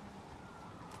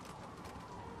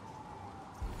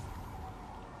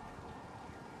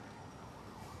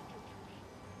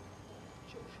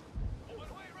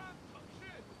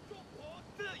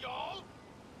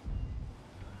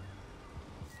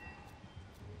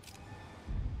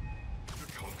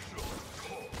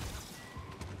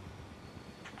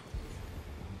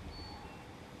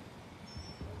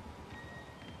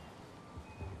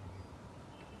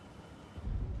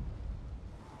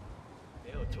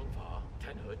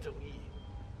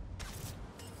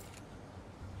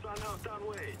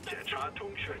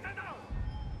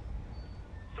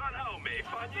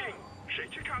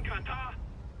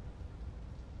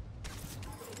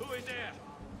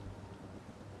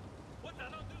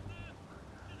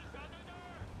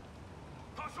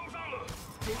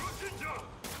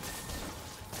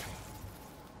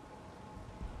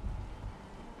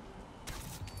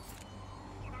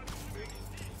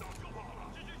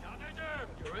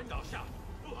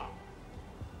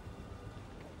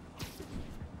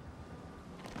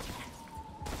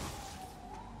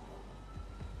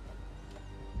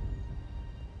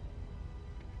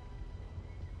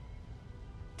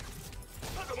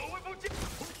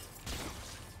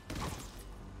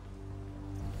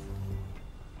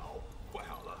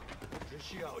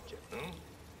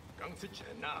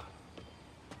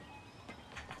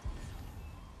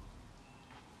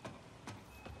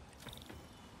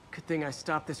 Good thing I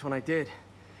stopped this when I did.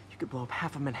 You could blow up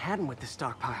half of Manhattan with this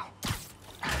stockpile.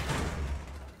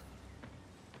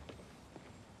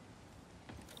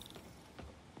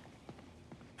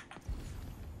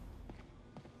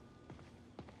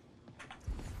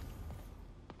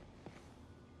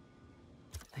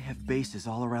 They have bases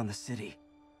all around the city.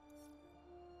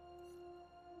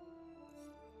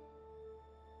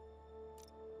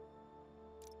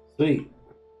 Sweet.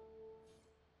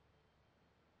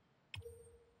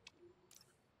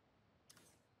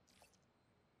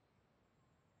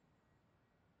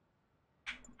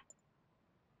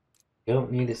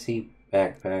 Don't need to see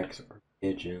backpacks or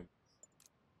pigeons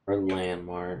or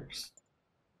landmarks.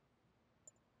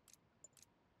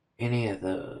 Any of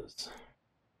those.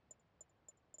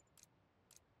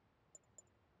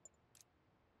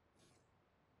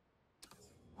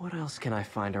 What else can I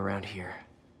find around here?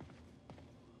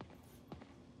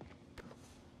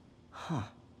 Huh.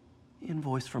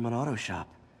 Invoice from an auto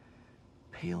shop.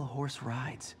 Pale Horse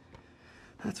Rides.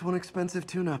 That's one expensive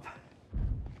tune-up.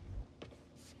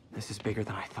 This is bigger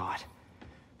than I thought.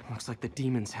 Looks like the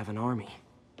demons have an army.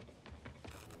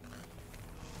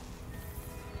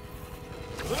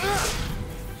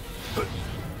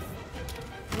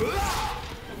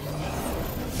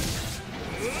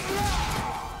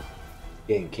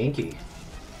 Getting kinky.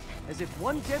 As if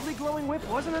one deadly glowing whip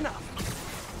wasn't enough.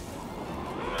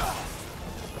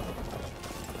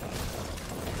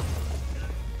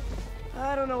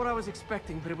 I don't know what I was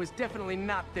expecting, but it was definitely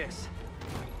not this.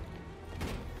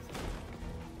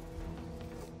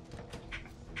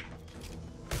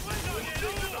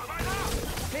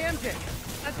 Hey, MJ.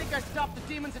 I think I stopped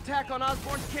the demon's attack on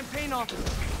Osborn's campaign office.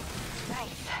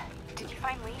 Nice. Did you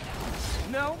find Lee?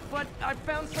 No, but I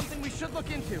found something we should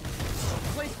look into. A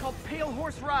place called Pale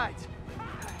Horse Rides.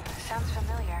 Sounds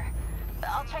familiar.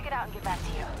 I'll check it out and get back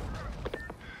to you.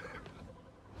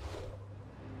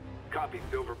 Copy,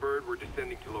 Silverbird. We're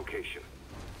descending to location.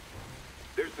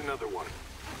 There's another one.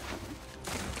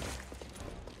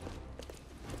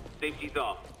 Safety's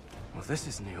off. Well, this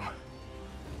is new.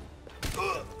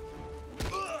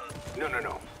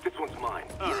 No. This one's mine.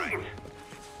 All right.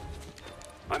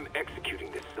 I'm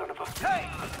executing this son of a... Hey!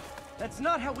 That's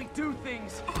not how we do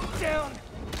things. Down!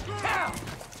 Down!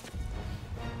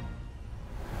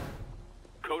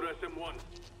 Code SM1.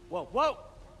 Whoa!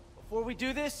 Before we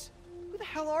do this, who the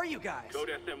hell are you guys? Code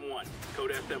SM1.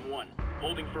 Code SM1.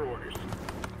 Holding for orders.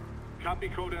 Copy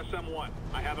Code SM1.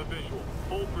 I have a visual.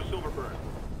 Hold for Silverbird.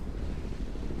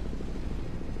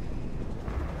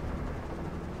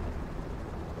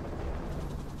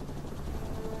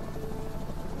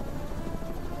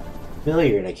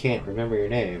 Familiar, and I can't remember your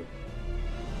name.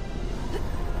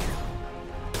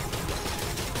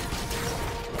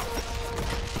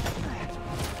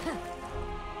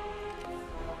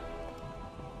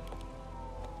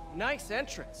 Nice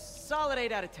entrance. Solid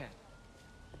 8 out of 10.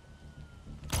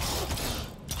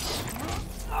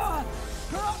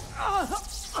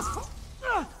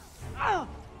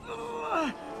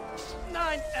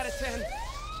 9 out of 10.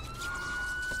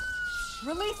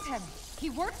 Release him. He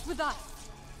works with us.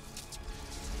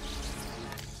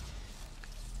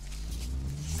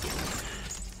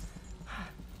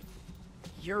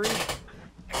 Yuri,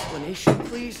 explanation,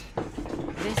 please?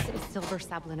 This is Silver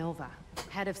Sablinova,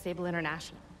 head of Sable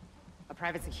International, a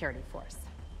private security force.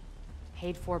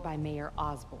 Paid for by Mayor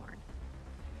Osborn.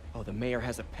 Oh, the mayor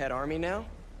has a pet army now?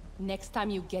 Next time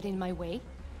you get in my way,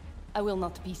 I will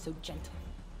not be so gentle.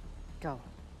 Go.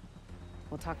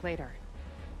 We'll talk later.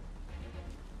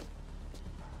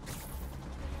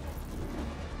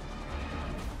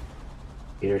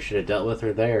 Peter should have dealt with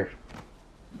her there.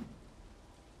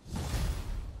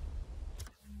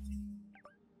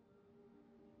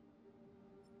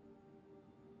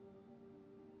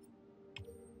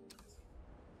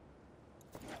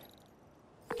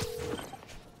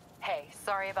 Hey,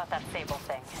 sorry about that Sable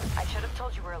thing. I should have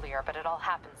told you earlier, but it all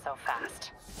happened so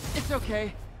fast. It's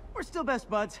okay. We're still best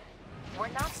buds. We're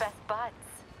not best buds.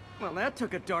 Well, that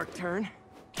took a dark turn.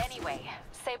 Anyway,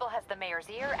 Sable has the mayor's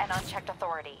ear and unchecked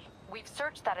authority. We've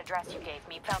searched that address you gave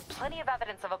me, found plenty of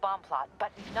evidence of a bomb plot,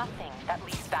 but nothing that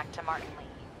leads back to Martin Lee.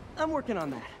 I'm working on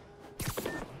that.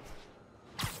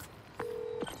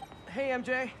 Hey,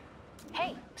 MJ.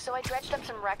 Hey, so I dredged up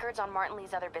some records on Martin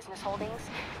Lee's other business holdings.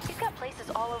 He's got places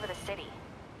all over the city.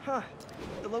 Huh.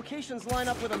 The locations line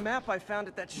up with a map I found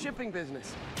at that shipping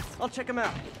business. I'll check them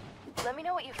out. Let me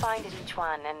know what you find in each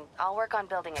one, and I'll work on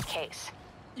building a case.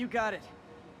 You got it.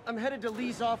 I'm headed to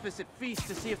Lee's office at Feast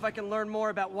to see if I can learn more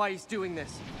about why he's doing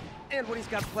this. And what he's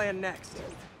got planned next.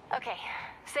 Okay.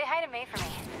 Say hi to May for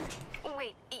me.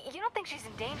 Wait, you don't think she's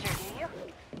in danger, do you?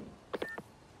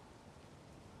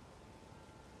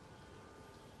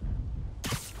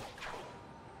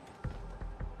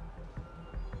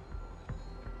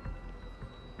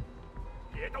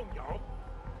 别动摇。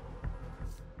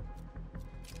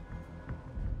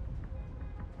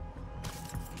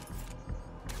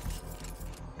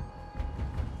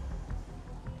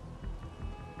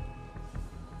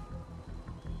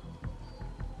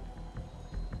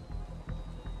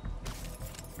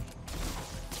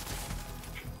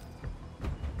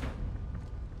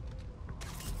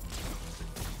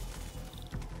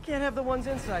Can't have the ones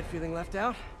inside feeling left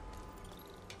out.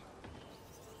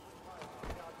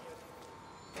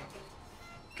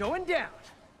 Going down.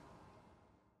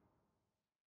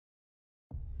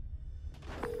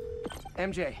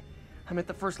 MJ, I'm at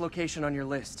the first location on your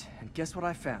list, and guess what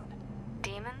I found?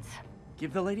 Demons?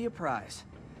 Give the lady a prize.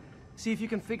 See if you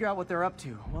can figure out what they're up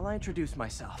to while I introduce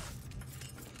myself.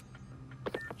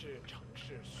 这城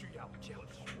市需要将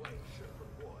万事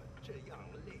问我这样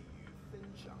乐于分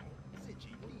享自己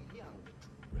力量的主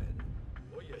人。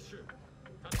我也是，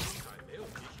他的精彩没有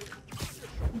极限，是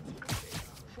手机给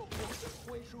受过的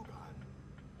归属感。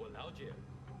我了解，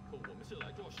可我们是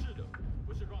来做事的，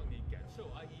不是让你感受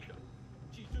安逸的。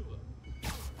记住了，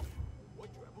我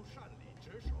绝不擅离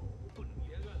职守，不能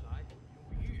言而来，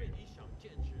永远你想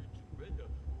坚持主人的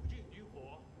无尽于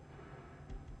火。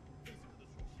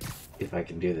 If I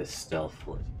can do this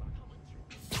stealthily.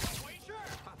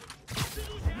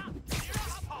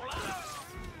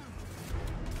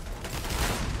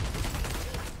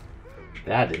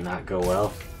 That did not go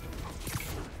well.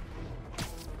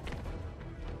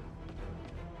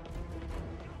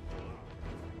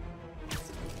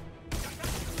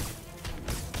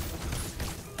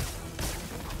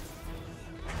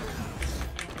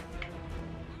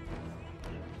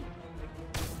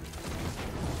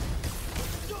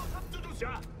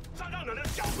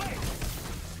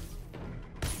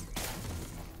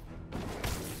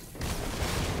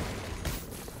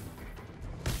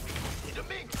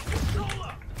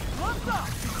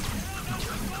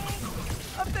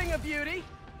 A thing of beauty.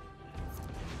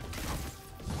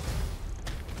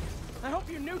 I hope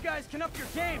you new guys can up your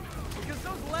game, because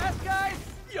those last guys,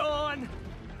 yawn.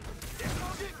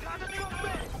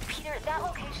 Peter, that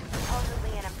location's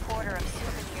supposedly an importer of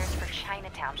souvenirs for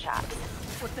Chinatown shops.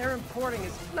 What they're importing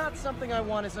is not something I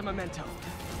want as a memento.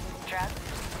 Drugs?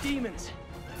 Demons.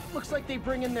 Looks like they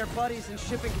bring in their buddies in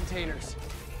shipping containers.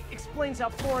 Explains how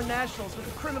foreign nationals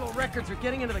with criminal records are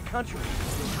getting into the country.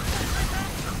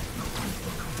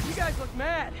 You guys look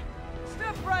mad.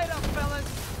 Step right up, fellas.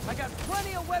 I got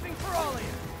plenty of webbing for all of you.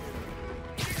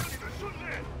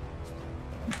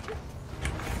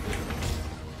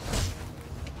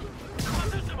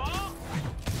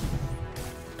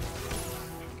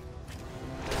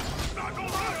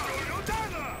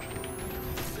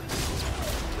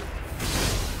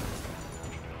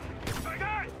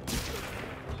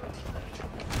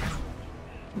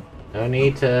 No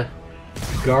need to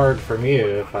guard from you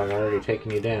if I've already taken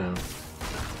you down.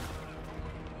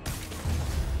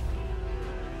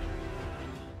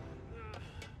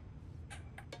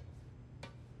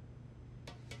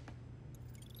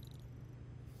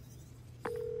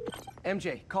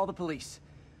 MJ, call the police.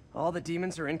 All the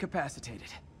demons are incapacitated.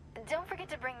 Don't forget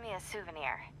to bring me a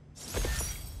souvenir.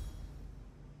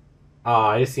 Ah,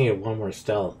 I just needed one more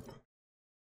stealth.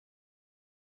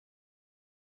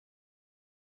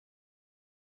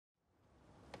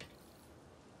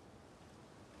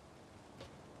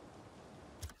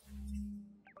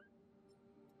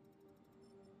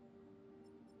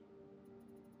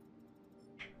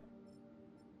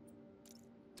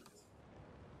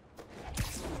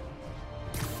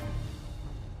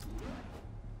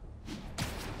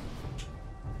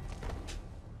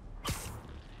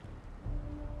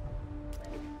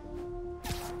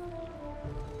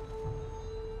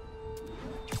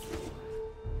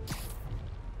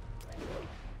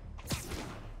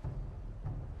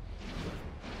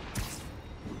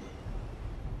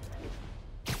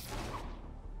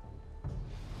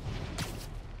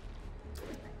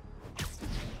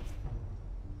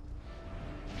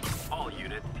 All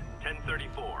units,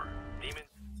 1034. Demons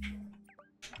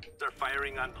are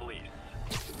firing on police.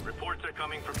 Reports are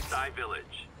coming from Sty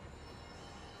Village.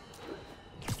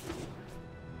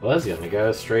 Was gonna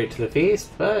go straight to the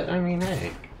feast, but I mean,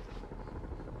 hey.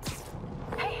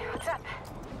 Hey, what's up?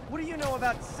 What do you know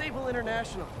about Sable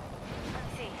International?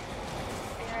 Let's see.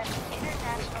 They're an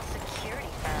international security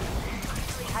firm,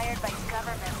 usually hired by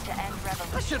governments to end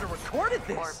revolutions. I should have recorded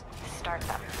this! Or start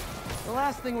them. The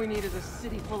last thing we need is a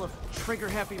city full of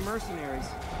trigger-happy mercenaries.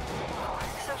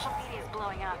 Social media is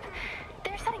blowing up.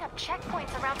 They're setting up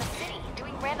checkpoints around the city,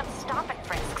 doing random stop and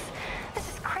frisks. This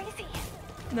is crazy.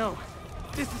 No,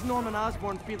 this is Norman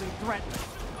Osborn feeling threatened.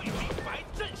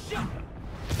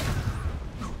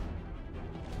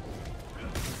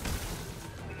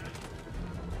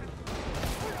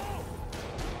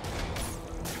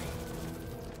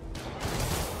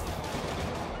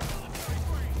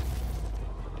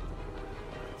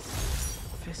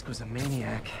 Fisk was a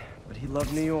maniac, but he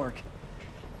loved New York.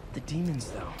 The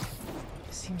demons, though,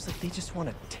 it seems like they just want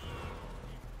to...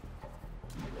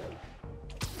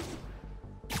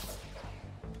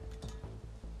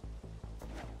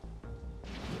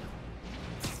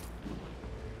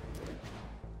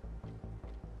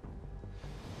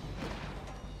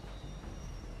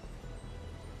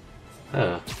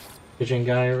 Oh, pigeon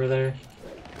guy over there.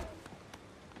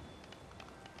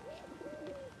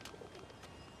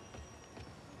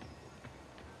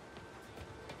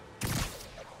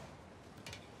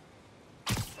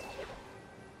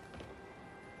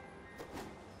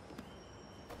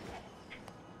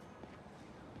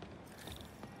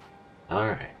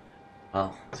 Alright,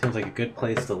 well, seems like a good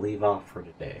place to leave off for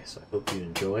today, so I hope you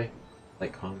enjoy.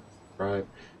 Like, comment, subscribe,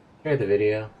 share the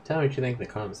video, tell me what you think in the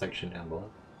comment section down below.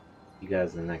 See you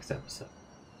guys in the next episode.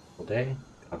 Good day,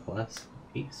 God bless,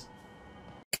 peace.